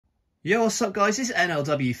Yo, what's up guys, it's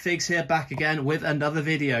NLW Figs here, back again with another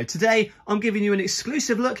video. Today, I'm giving you an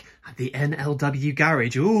exclusive look at the NLW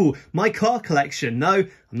garage. Ooh, my car collection. No, I'm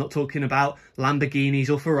not talking about Lamborghinis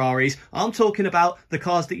or Ferraris. I'm talking about the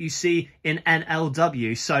cars that you see in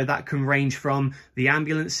NLW. So that can range from the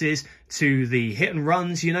ambulances to the hit and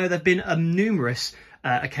runs. You know, there've been numerous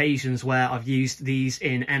occasions where I've used these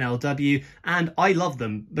in NLW, and I love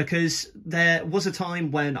them because there was a time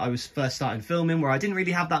when I was first starting filming where I didn't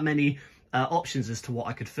really have that many options as to what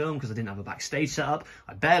I could film because I didn't have a backstage setup.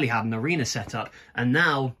 I barely had an arena setup, and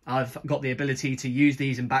now I've got the ability to use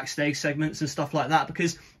these in backstage segments and stuff like that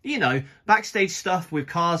because, you know, backstage stuff with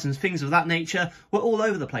cars and things of that nature were all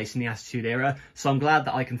over the place in the Attitude Era, so I'm glad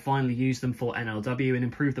that I can finally use them for NLW and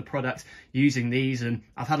improve the product using these, and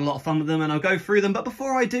I've had a lot of fun with them and I'll go through them. But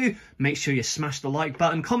before I do, make sure you smash the like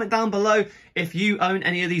button, comment down below if you own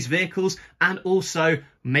any of these vehicles, and also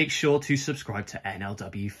make sure to subscribe to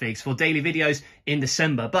NLW Figs for daily videos in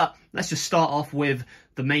December. But let's just start off with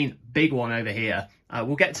the main big one over here.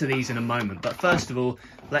 We'll get to these in a moment, but first of all,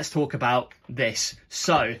 let's talk about this.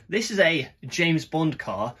 So this is a James Bond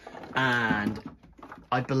car, and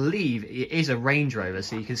I believe it is a Range Rover,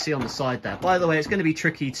 so you can see on the side there. By the way, it's going to be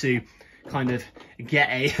tricky to kind of get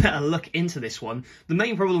a look into this one. The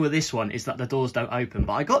main problem with this one is that the doors don't open,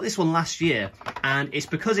 but I got this one last year, and it's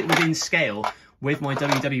because it was in scale with my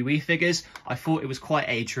WWE figures. I thought it was quite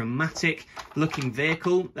a dramatic looking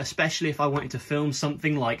vehicle, especially if I wanted to film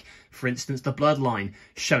something like, for instance, the Bloodline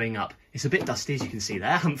showing up. It's a bit dusty, as you can see there.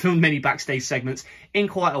 I haven't filmed many backstage segments in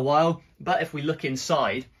quite a while, but if we look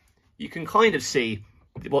inside, you can kind of see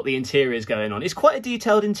what the interior is going on. It's quite a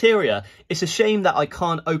detailed interior. It's a shame that I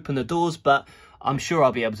can't open the doors, but I'm sure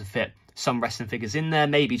I'll be able to fit some wrestling figures in there,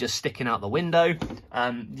 maybe just sticking out the window.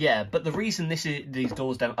 Yeah, but the reason these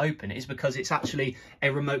doors don't open is because it's actually a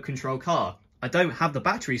remote control car. I don't have the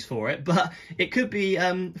batteries for it, but it could be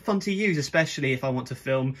fun to use, especially if I want to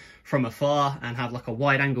film from afar and have like a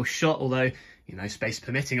wide angle shot, although, you know, space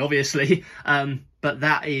permitting, obviously. But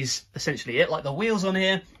that is essentially it. Like, the wheels on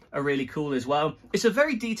here are really cool as well. It's a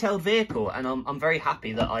very detailed vehicle, and I'm very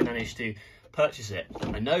happy that I managed to purchase it.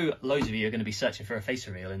 I know loads of you are going to be searching for a face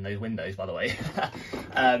reveal in those windows, by the way.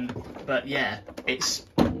 But yeah, it's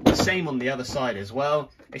the same on the other side as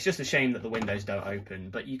well. It's just a shame that the windows don't open,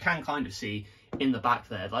 but you can kind of see in the back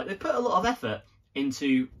there, like, they put a lot of effort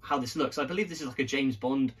into how this looks. I believe this is like a James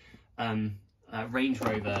Bond Range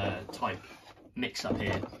Rover type mix up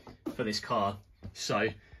here for this car. So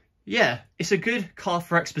yeah, it's a good car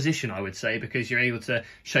for exposition, I would say, because you're able to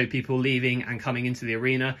show people leaving and coming into the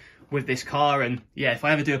arena with this car. And yeah, if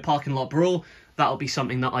I ever do a parking lot brawl, that'll be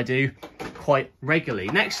something that I do quite regularly.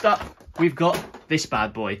 Next up, we've got this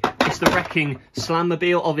bad boy. It's the Wrecking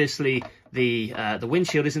Slammobile. Obviously, the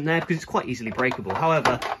windshield isn't there because it's quite easily breakable.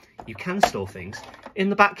 However, you can store things in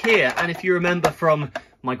the back here. And if you remember from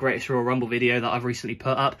my Greatest Royal Rumble video that I've recently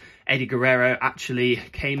put up, Eddie Guerrero actually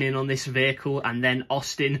came in on this vehicle, and then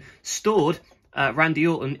Austin stored Randy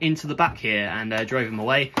Orton into the back here and drove him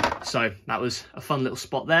away. So that was a fun little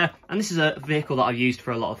spot there. And this is a vehicle that I've used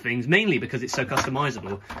for a lot of things, mainly because it's so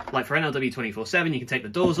customizable. Like for NLW 24/7, you can take the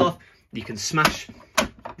doors off, you can smash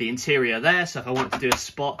the interior there. So if I wanted to do a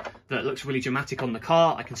spot that looks really dramatic on the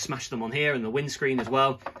car, I can smash them on here, and the windscreen as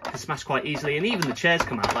well can smash quite easily, and even the chairs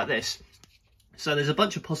come out like this. So there's a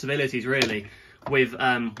bunch of possibilities really with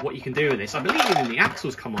what you can do with this. I believe even the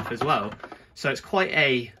axles come off as well. So it's quite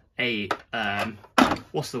a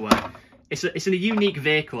what's the word? It's a unique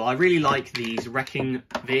vehicle. I really like these wrecking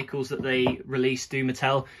vehicles that they release, do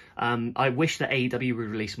Mattel. I wish that AEW would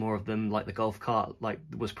release more of them, like the golf cart, like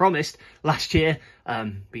was promised last year.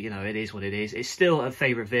 But you know, it is what it is. It's still a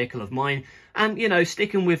favourite vehicle of mine. And you know,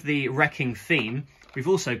 sticking with the wrecking theme, we've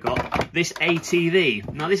also got this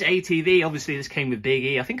ATV. Now this ATV, obviously this came with Big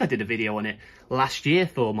E. I think I did a video on it last year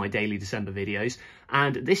for my daily December videos.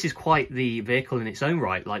 And this is quite the vehicle in its own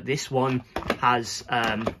right. Like, this one has,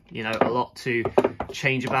 you know, a lot to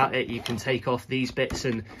change about it. You can take off these bits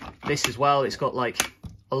and this as well. It's got like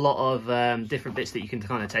a lot of different bits that you can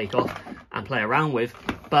kind of take off and play around with.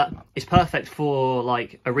 But it's perfect for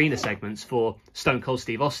like arena segments for Stone Cold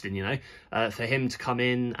Steve Austin, you know, for him to come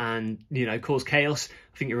in and, you know, cause chaos.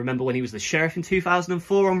 I think you remember when he was the sheriff in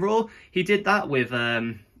 2004 on Raw, he did that with,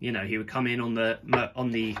 you know, he would come in on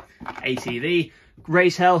the ATV,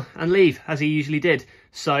 raise hell and leave, as he usually did.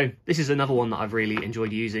 So this is another one that I've really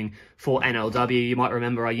enjoyed using for NLW. You might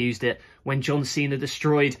remember I used it when John Cena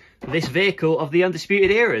destroyed this vehicle of the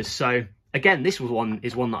Undisputed Eras. So again, this was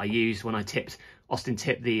one that I used when Austin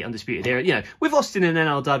tipped the Undisputed Era. You know, with Austin and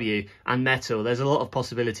NLW and Metal, there's a lot of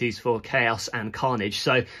possibilities for chaos and carnage.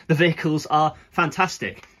 So the vehicles are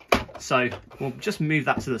fantastic. So we'll just move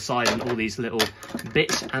that to the side and all these little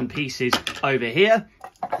bits and pieces over here.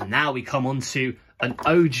 And now we come on to an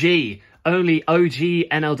OG. Only OG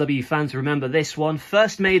NLW fans remember this one.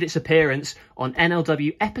 First made its appearance on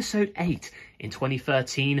NLW Episode 8 in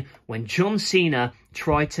 2013 when John Cena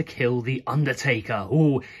tried to kill The Undertaker.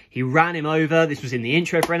 Ooh, he ran him over. This was in the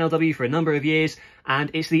intro for NLW for a number of years,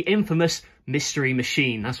 and it's the infamous Mystery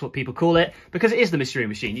Machine. That's what people call it, because it is the Mystery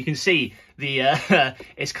Machine. You can see the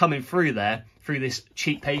it's coming through there, through this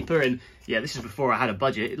cheap paper, and yeah, this is before I had a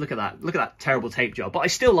budget. Look at that terrible tape job, but I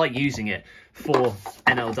still like using it for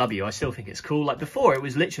NLW. I still think it's cool. Like before, it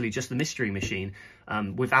was literally just the Mystery Machine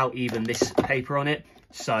without even this paper on it.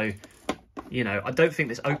 So, you know, I don't think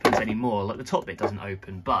this opens anymore. Like the top bit doesn't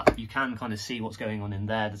open, but you can kind of see what's going on in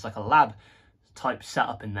there. There's like a lab type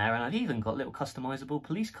setup in there, and I've even got little customizable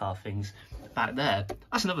police car things back there.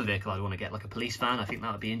 That's another vehicle I'd want to get, like a police van. I think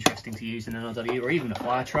that would be interesting to use in NLW, or even a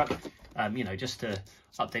fire truck, you know, just to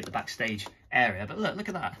update the backstage area. But look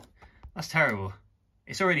at that. That's terrible.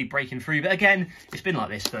 It's already breaking through, but again, it's been like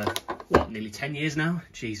this for, what, nearly 10 years now?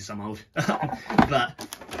 Jesus, I'm old. But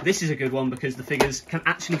this is a good one because the figures can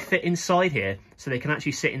actually fit inside here, so they can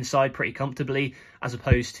actually sit inside pretty comfortably, as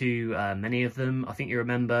opposed to many of them. I think you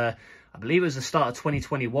remember, I believe it was the start of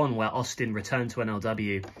 2021 where Austin returned to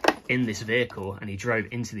NLW in this vehicle and he drove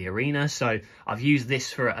into the arena. So I've used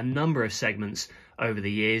this for a number of segments over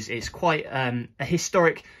the years. It's quite a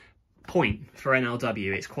historic point for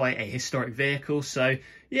NLW. It's quite a historic vehicle. So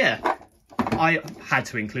yeah, I had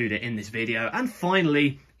to include it in this video. And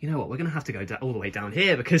finally, you know what, we're going to have to go all the way down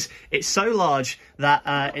here because it's so large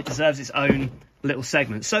that it deserves its own little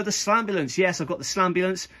segment. So the Slambulance, yes, I've got the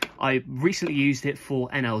Slambulance. I recently used it for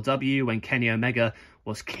NLW when Kenny Omega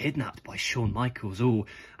was kidnapped by Shawn Michaels. Ooh,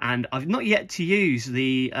 and I've not yet to use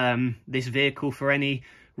the this vehicle for any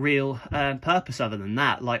real purpose other than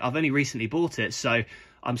that. Like, I've only recently bought it, so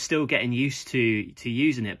I'm still getting used to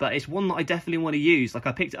using it, but it's one that I definitely want to use. Like,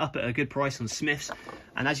 I picked it up at a good price on Smith's,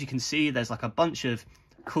 and as you can see, there's like a bunch of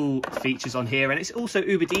cool features on here, and it's also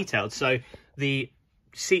uber detailed. So the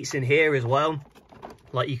seats in here as well,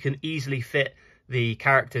 like you can easily fit the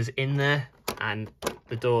characters in there, and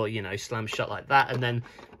the door, you know, slams shut like that. And then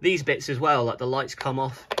these bits as well, like the lights come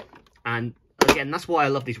off, and again, that's why I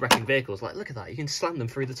love these wrecking vehicles. Like, look at that, you can slam them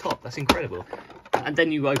through the top. That's incredible. And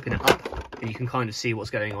then you open it up and you can kind of see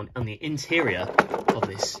what's going on the interior of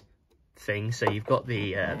this thing. So you've got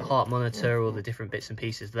the heart monitor, all the different bits and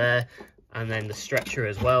pieces there, and then the stretcher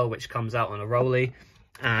as well, which comes out on a rolly.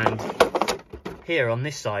 And here on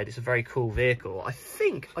this side, it's a very cool vehicle. I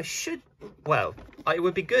think I should, well, it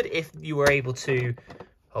would be good if you were able to,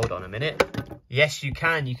 hold on a minute. Yes, you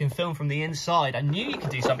can film from the inside. I knew you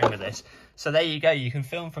could do something with this. So there you go, you can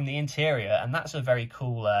film from the interior, and that's a very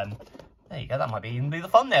cool, there you go, that might even be the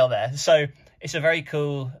thumbnail there. So it's a very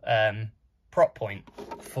cool prop point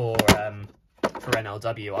for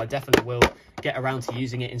NLW. I definitely will get around to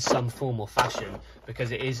using it in some form or fashion,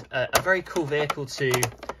 because it is a very cool vehicle to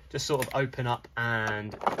just sort of open up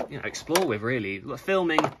and, you know, explore with, really.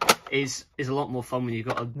 Filming is a lot more fun when you've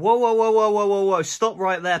got a... Whoa, stop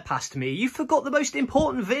right there past me. You forgot the most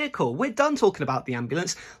important vehicle. We're done talking about the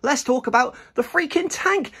ambulance. Let's talk about the freaking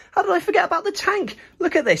tank. How did I forget about the tank?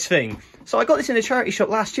 Look at this thing. So I got this in a charity shop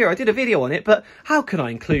last year. I did a video on it, but how can I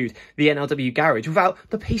include the NLW garage without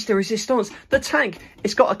the piece de resistance, the tank?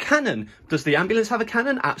 It's got a cannon. Does the ambulance have a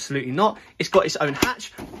cannon? Absolutely not. It's got its own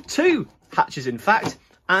hatch, 2 hatches in fact,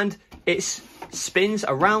 and it's spins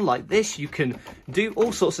around like this. You can do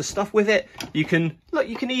all sorts of stuff with it. You can, look,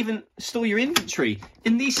 you can even store your inventory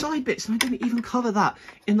in these side bits, and I didn't even cover that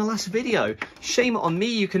in the last video. Shame on me.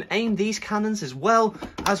 You can aim these cannons as well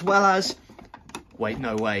as, wait,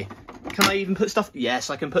 no way. Can I even put stuff? Yes,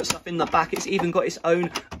 I can put stuff in the back. It's even got its own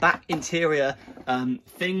back interior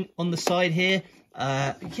thing on the side here.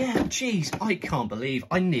 Yeah, geez, I can't believe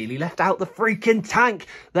I nearly left out the freaking tank.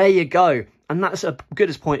 There you go. And that's as good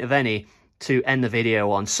as point of any to end the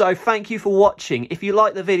video on. So thank you for watching. If you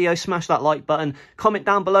like the video, smash that like button. Comment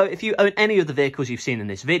down below if you own any of the vehicles you've seen in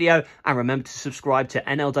this video. And remember to subscribe to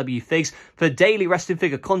NLW Figs for daily wrestling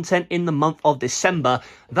figure content in the month of December.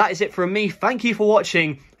 That is it from me. Thank you for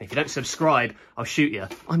watching. If you don't subscribe, I'll shoot you.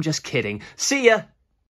 I'm just kidding. See ya.